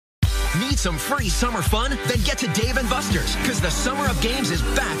Need some free summer fun? Then get to Dave & Buster's, because the Summer of Games is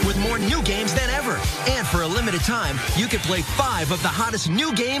back with more new games than ever. And for a limited time, you can play 5 of the hottest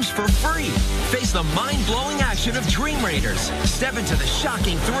new games for free. Face the mind-blowing action of Dream Raiders. Step into the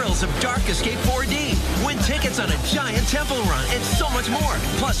shocking thrills of Dark Escape 4D. Win tickets on a giant temple run and so much more.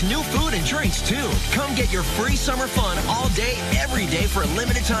 Plus new food and drinks, too. Come get your free summer fun all day, every day for a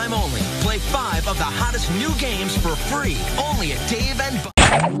limited time only. Play 5 of the hottest new games for free. Only at Dave &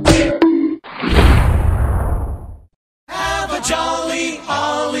 Buster's. Have a jolly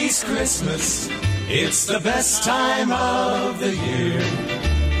Ollie's Christmas. It's the best time of the year.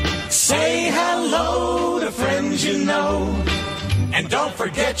 Say hello to friends you know. And don't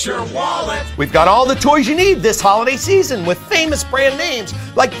forget your wallet. We've got all the toys you need this holiday season with famous brand names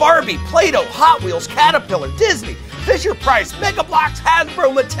like Barbie, Play-Doh, Hot Wheels, Caterpillar, Disney, Fisher-Price, Mega Bloks,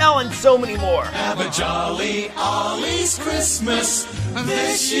 Hasbro, Mattel, and so many more. Have a jolly Ollie's Christmas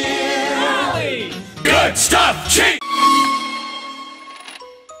this year. Good stuff, cheap!